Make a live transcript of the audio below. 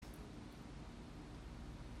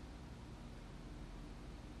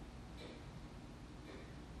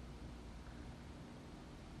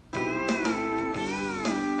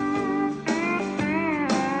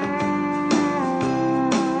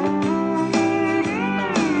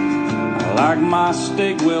like my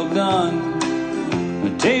steak well done,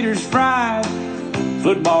 potatoes fried,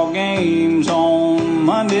 football games on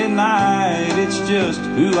Monday night. It's just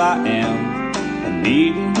who I am, a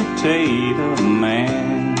meat and potato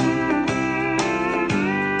man.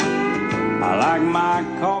 I like my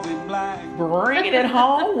coffee black. Bringing it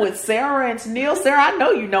home with Sarah and Tennille. Sarah, I know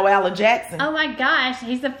you know Alan Jackson. Oh my gosh,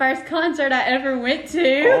 he's the first concert I ever went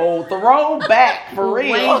to. Oh, throwback for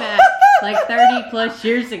real. Way back, like 30 plus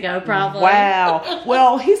years ago, probably. Wow.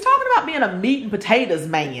 Well, he's talking about being a meat and potatoes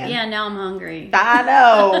man. Yeah, now I'm hungry. I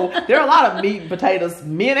know. There are a lot of meat and potatoes,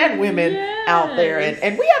 men and women out there.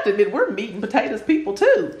 And we have to admit, we're meat and potatoes people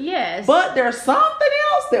too. Yes. But there's something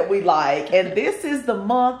else that we like. And this is the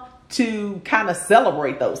month to kind of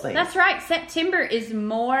celebrate those things. That's right. September is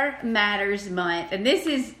More Matters Month. And this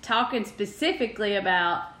is talking specifically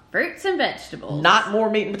about fruits and vegetables. Not more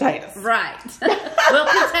meat and potatoes. Right. Well,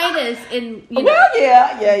 potatoes in,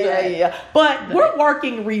 yeah. But we're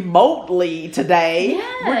working remotely today.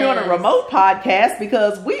 Yes. We're doing a remote podcast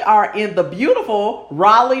because we are in the beautiful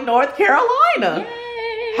Raleigh, North Carolina. Yay.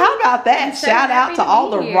 How about that? I'm so Shout out happy to to all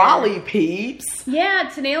be the here. Raleigh peeps. Yeah,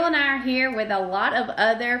 Tennille and I are here with a lot of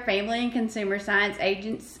other family and consumer science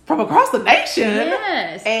agents From across the nation.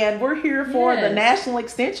 Yes. And we're here for the Yes. National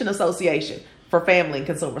Extension Association for Family and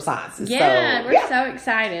Consumer Sciences. Yeah, So, we're so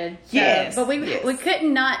excited. So, Yes, but we yes.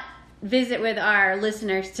 couldn't not visit with our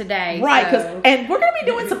listeners today. Right, so. and we're going to be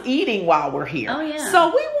doing some eating while we're here. Oh, yeah. So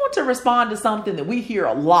we want to respond to something that we hear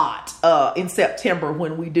a lot in September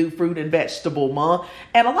when we do Fruit and Vegetable Month.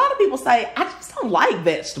 And a lot of people say, I just don't like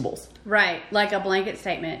vegetables. Right, like a blanket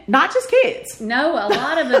statement. Not just kids. No, a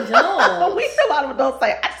lot of adults. We hear a lot of adults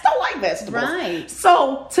say, I just don't like vegetables. Right.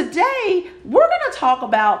 So today, we're going to talk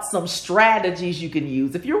about some strategies you can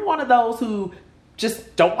use. If you're one of those who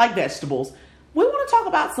just don't like vegetables, we want to talk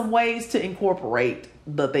about some ways to incorporate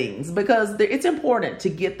the things because it's important to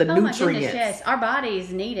get the nutrients. My goodness, yes. Our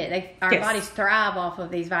bodies need it. Our Yes. bodies thrive off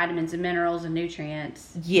of these vitamins and minerals and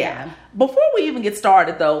nutrients. Yeah. Before we even get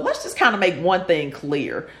started, though, let's just kind of make one thing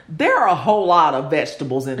clear. There are a whole lot of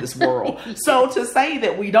vegetables in this world. So to say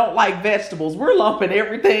that we don't like vegetables, we're lumping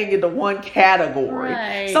everything into one category.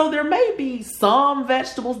 Right. So there may be some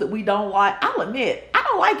vegetables that we don't like. I'll admit, I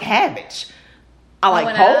don't like cabbage. I like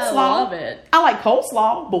and coleslaw. I love it. I like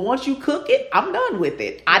coleslaw, but once you cook it, I'm done with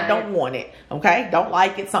it. I Right. don't want it. Okay? Don't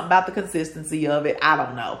like it. Something about the consistency of it. I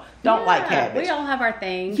don't know. Don't like cabbage. We all have our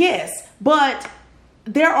things. Yes, but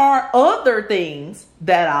there are other things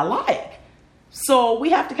that I like. So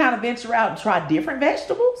we have to kind of venture out and try different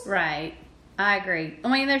vegetables. Right. I agree. I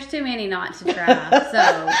mean, there's too many not to try.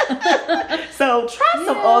 So, So try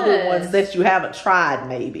some other ones that you haven't tried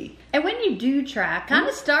maybe. and when you do try, kind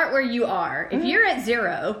of start where you are. If you're at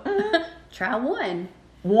 0, try one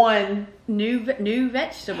One, new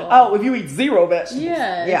vegetable. oh, if you eat 0 vegetables.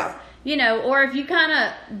 Yes. Yeah. You know, or if you kind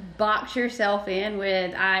of box yourself in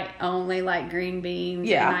with, I only like green beans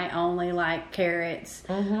Yeah. and I only like carrots.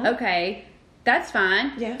 Okay, that's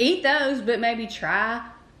fine. Yeah. Eat those, but maybe try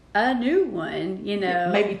a new one, you know.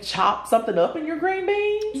 Maybe chop something up in your green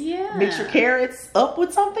beans. Yeah. Mix your carrots up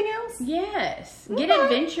with something else. Yes. Get Okay.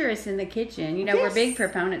 adventurous in the kitchen. You know, we're Yes. big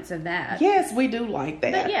proponents of that. Yes, we do like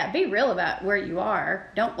that. But yeah, be real about where you are.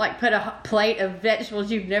 Don't like put a plate of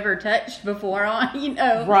vegetables you've never touched before on, you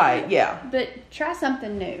know. Right, yeah. But try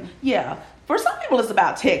something new. Yeah. For some people, it's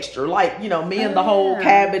about texture, like, you know, me and the whole yeah.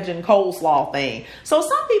 cabbage and coleslaw thing. So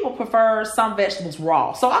some people prefer some vegetables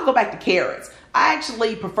raw. So I'll go back to carrots. I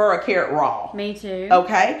actually prefer a carrot raw. Me too.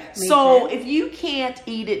 Okay? Me So too. if you can't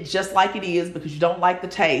eat it just like it is because you don't like the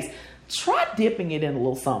taste, try dipping it in a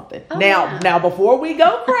little something. Oh, now, yeah. before we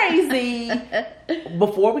go crazy,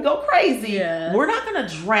 Yeah. we're not going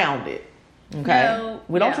to drown it. Okay? No,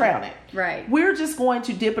 We don't yeah. drown it. Right. We're just going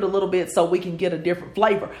to dip it a little bit so we can get a different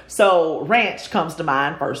flavor. So ranch comes to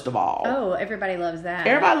mind first of all. Oh, everybody loves that.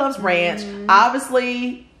 Everybody loves ranch. Mm-hmm.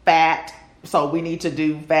 Obviously, fat. So we need to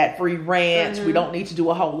do fat-free ranch. Mm-hmm. We don't need to do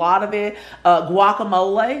a whole lot of it.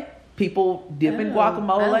 Guacamole. People dip in Oh,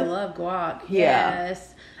 guacamole. I love guac. Yeah.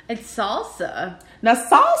 Yes. It's salsa. Now,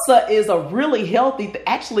 salsa is a really healthy.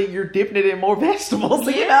 Actually, you're dipping it in more vegetables,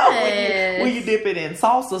 you know, when you dip it in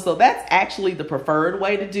salsa. So that's actually the preferred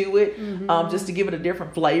way to do it, just to give it a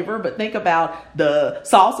different flavor. But think about the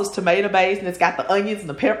salsa's tomato based, and it's got the onions and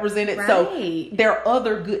the peppers in it. So Right. there are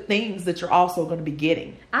other good things that you're also going to be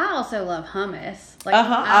getting. I also love hummus. Like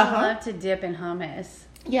Uh-huh, I uh-huh. love to dip in hummus.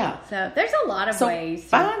 Yeah. So there's a lot of So ways.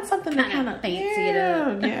 find something that kind kinda of fancy it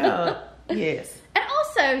up. Yeah. Yes. And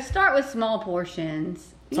also start with small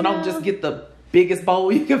portions. So don't just get the biggest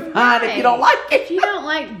bowl you can find if you don't like it. If you don't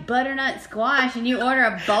like butternut squash and you order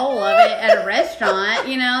a bowl of it at a restaurant,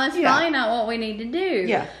 that's probably not what we need to do.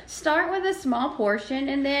 Yeah. Start with a small portion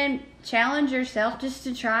and then challenge yourself just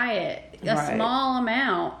to try it. A small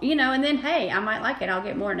amount, and then, hey, I might like it. I'll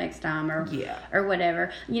get more next time or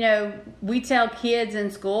whatever. We tell kids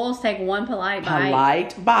in schools, take one polite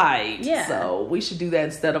bite. Yeah. So we should do that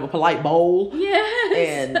instead of a polite bowl. Yes.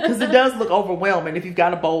 And because it does look overwhelming if you've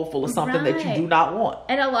got a bowl full of something that you do not want.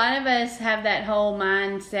 And a lot of us have that whole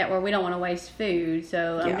mindset where we don't want to waste food.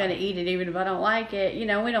 So I'm going to eat it even if I don't like it. We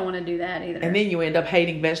don't want to do that either. And then you end up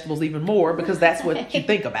hating vegetables even more because that's what you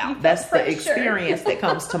think about. That's the experience that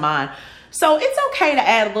comes to mind. So it's okay to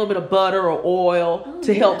add a little bit of butter or oil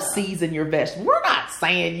to help season your vegetables. We're not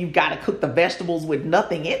saying you've got to cook the vegetables with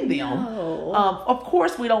nothing in them. No. Of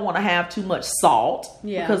course, we don't want to have too much salt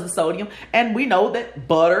because of sodium. And we know that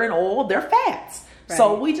butter and oil, they're fats. Right.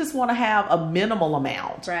 So we just want to have a minimal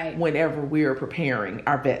amount whenever we're preparing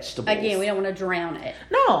our vegetables. Again, we don't want to drown it.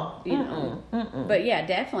 No. But yeah,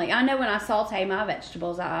 definitely. I know when I saute my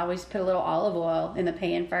vegetables, I always put a little olive oil in the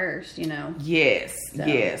pan first, Yes,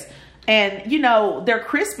 yes. And, they're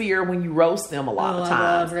crispier when you roast them a lot of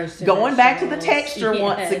times. Going back to the texture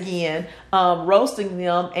once again, roasting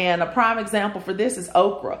them. And a prime example for this is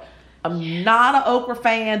okra. I'm not an okra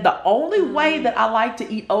fan. The only way that I like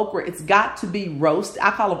to eat okra, it's got to be roasted. I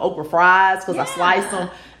call them okra fries because I slice them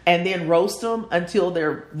and then roast them until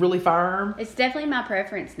they're really firm. It's definitely my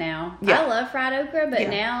preference now. I love fried okra, but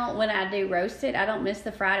now when I do roast it, I don't miss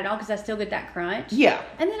the fried at all because I still get that crunch. Yeah.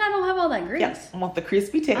 And then I don't have all that grease. I want the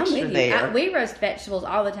crispy texture there. We roast vegetables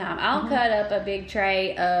all the time. I'll cut up a big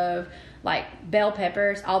tray of bell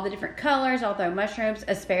peppers, all the different colors. I'll throw mushrooms,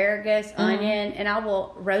 asparagus, onion, and I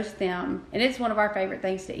will roast them. And it's one of our favorite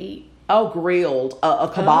things to eat. Oh, grilled, a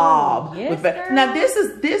kebab. Now, this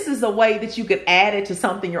is a way that you could add it to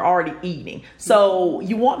something you're already eating. So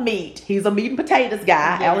you want meat. He's a meat and potatoes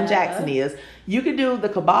guy. Alan Jackson is. You can do the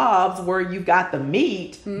kebabs where you've got the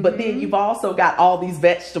meat, but then you've also got all these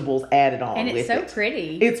vegetables added on with it. And it's so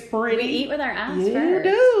pretty. It's pretty. We eat with our eyes first.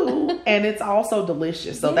 You do. And it's also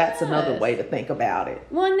delicious. So that's another way to think about it.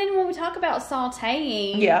 Well, and then when we talk about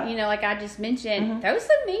sauteing, like I just mentioned, throw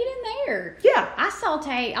some meat in there. Yeah.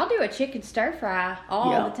 I'll do a chicken stir fry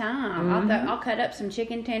all the time. I'll cut up some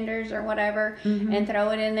chicken tenders or whatever and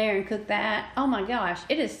throw it in there and cook that. Oh my gosh,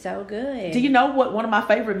 it is so good. Do you know what one of my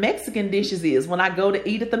favorite Mexican dishes is when I go to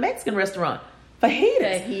eat at the Mexican restaurant?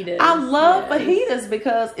 Fajitas. I love fajitas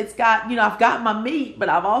because it's got, I've got my meat, but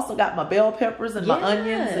I've also got my bell peppers and my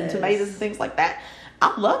onions and tomatoes and things like that.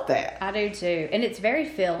 I love that. I do too. And it's very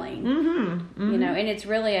filling. And it's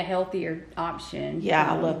really a healthier option.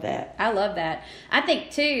 Yeah, I love that. I love that. I think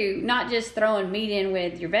too, not just throwing meat in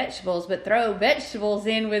with your vegetables, but throw vegetables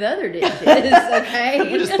in with other dishes. Okay.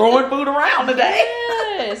 We're just throwing food around today.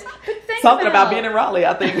 Yes. But Something about being in Raleigh,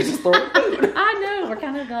 I think, is just throwing food. I know, we're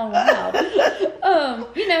kind of going wild.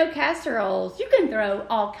 Casseroles. You can throw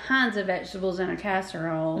all kinds of vegetables in a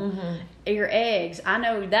casserole. Your eggs. I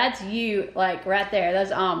know that's you, right there.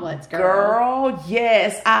 Those omelets, girl.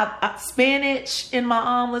 Yes. I spinach in my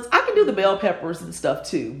omelets. I can do the bell peppers and stuff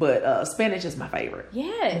too, but spinach is my favorite.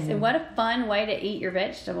 Yes. And what a fun way to eat your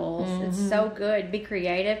vegetables. It's so good. Be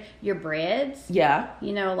creative. Your breads. Yeah.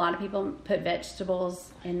 A lot of people put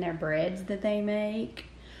vegetables in their breads that they make.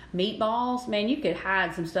 Meatballs, man, you could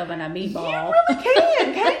hide some stuff in a meatball. You really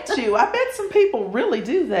can, can't you? I bet some people really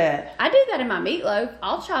do that. I do that in my meatloaf.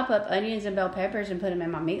 I'll chop up onions and bell peppers and put them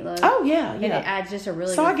in my meatloaf. Oh, yeah. And it adds just a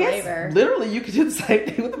really good flavor. So I guess literally you could do the same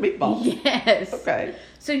thing with the meatballs. Yes. Okay.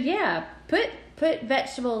 So yeah, put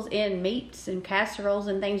vegetables in meats and casseroles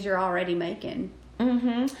and things you're already making.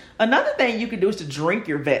 Another thing you can do is to drink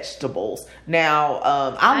your vegetables. Now,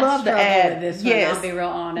 I love to add. With this one, I'll be real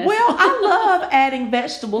honest. Well, I love adding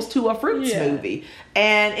vegetables to a fruit smoothie,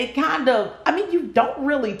 and it kind of. You don't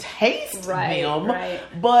really taste them,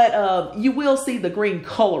 but you will see the green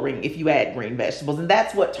coloring if you add green vegetables, and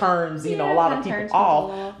that's what turns a lot of people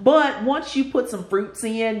off. But once you put some fruits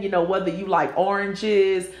in, whether you like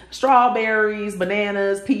oranges, strawberries,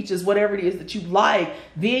 bananas, peaches, whatever it is that you like,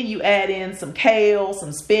 then you add in some kale,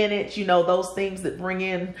 some spinach, those things that bring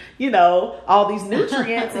in, all these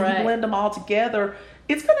nutrients and you blend them all together,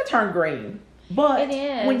 it's going to turn green. But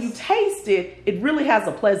when you taste it, it really has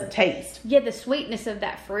a pleasant taste. Yeah, the sweetness of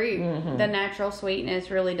that fruit, the natural sweetness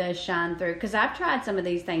really does shine through. Because I've tried some of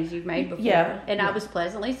these things you've made before, and I was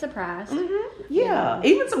pleasantly surprised. Yeah,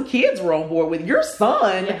 even some kids were on board with it. Your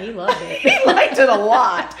son. Yeah, he loved it. He liked it a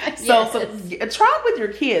lot. So try it with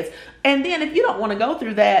your kids. And then if you don't want to go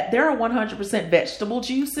through that, there are 100% vegetable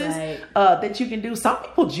juices that you can do. Some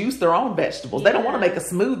people juice their own vegetables. They don't want to make a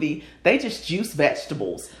smoothie. They just juice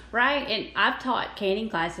vegetables. Right. And I've taught canning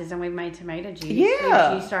classes and we've made tomato juice.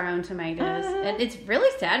 Yeah. We've juiced our own tomatoes. And it's really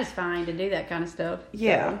satisfying to do that kind of stuff.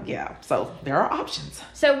 Yeah. So there are options.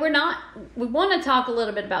 So we want to talk a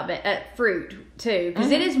little bit about fruit too, because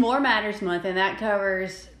it is More Matters Month and that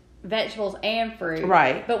covers vegetables and fruit.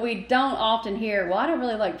 Right. But we don't often hear, well, I don't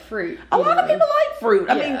really like fruit. A lot of people like fruit.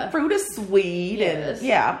 I mean, fruit is sweet and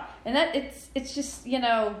And that it's just,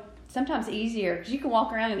 sometimes easier because you can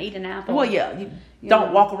walk around and eat an apple. Well, you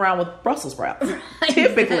don't walk around with Brussels sprouts.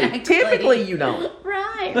 Typically you don't.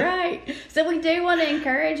 Right. So we do want to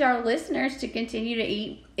encourage our listeners to continue to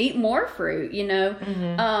eat more fruit.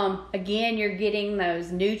 Again, you're getting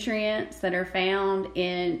those nutrients that are found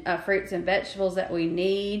in fruits and vegetables that we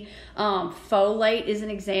need. Folate is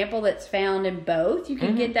an example that's found in both. You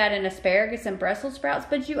can get that in asparagus and Brussels sprouts,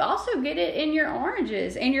 but you also get it in your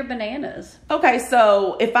oranges and your bananas. Okay,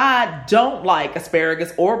 so if I don't like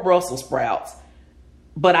asparagus or Brussels sprouts,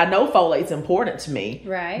 but I know folate's important to me,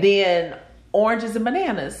 right? Then oranges and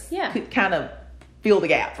bananas could kind of fill the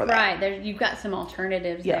gap for that. Right. You've got some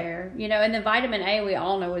alternatives there. And the vitamin A we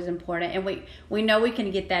all know is important. And we know we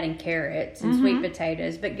can get that in carrots and sweet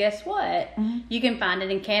potatoes. But guess what? You can find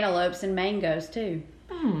it in cantaloupes and mangoes too.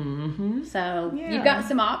 So you've got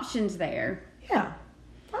some options there. Yeah.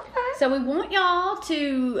 Okay. So we want y'all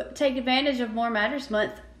to take advantage of More Matters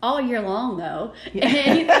Month all year long, though.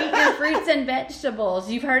 And eat your fruits and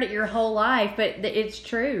vegetables. You've heard it your whole life, but it's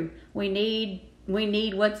true. We need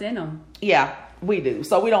what's in them. Yeah, we do.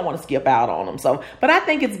 So we don't want to skip out on them. But I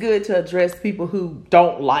think it's good to address people who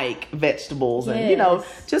don't like vegetables and,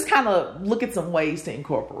 just kind of look at some ways to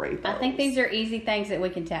incorporate those. I think these are easy things that we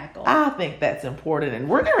can tackle. I think that's important. And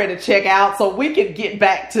we're getting ready to check out so we can get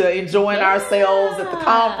back to enjoying ourselves at the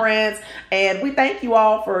conference. And we thank you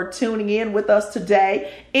all for tuning in with us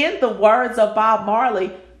today. In the words of Bob Marley,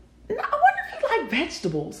 I wonder if he liked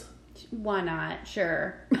vegetables. Why not?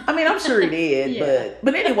 Sure. I mean, I'm sure he did,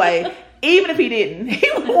 but anyway, even if he didn't,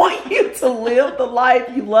 he would want you to live the life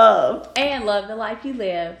you love. And love the life you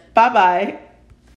live. Bye-bye.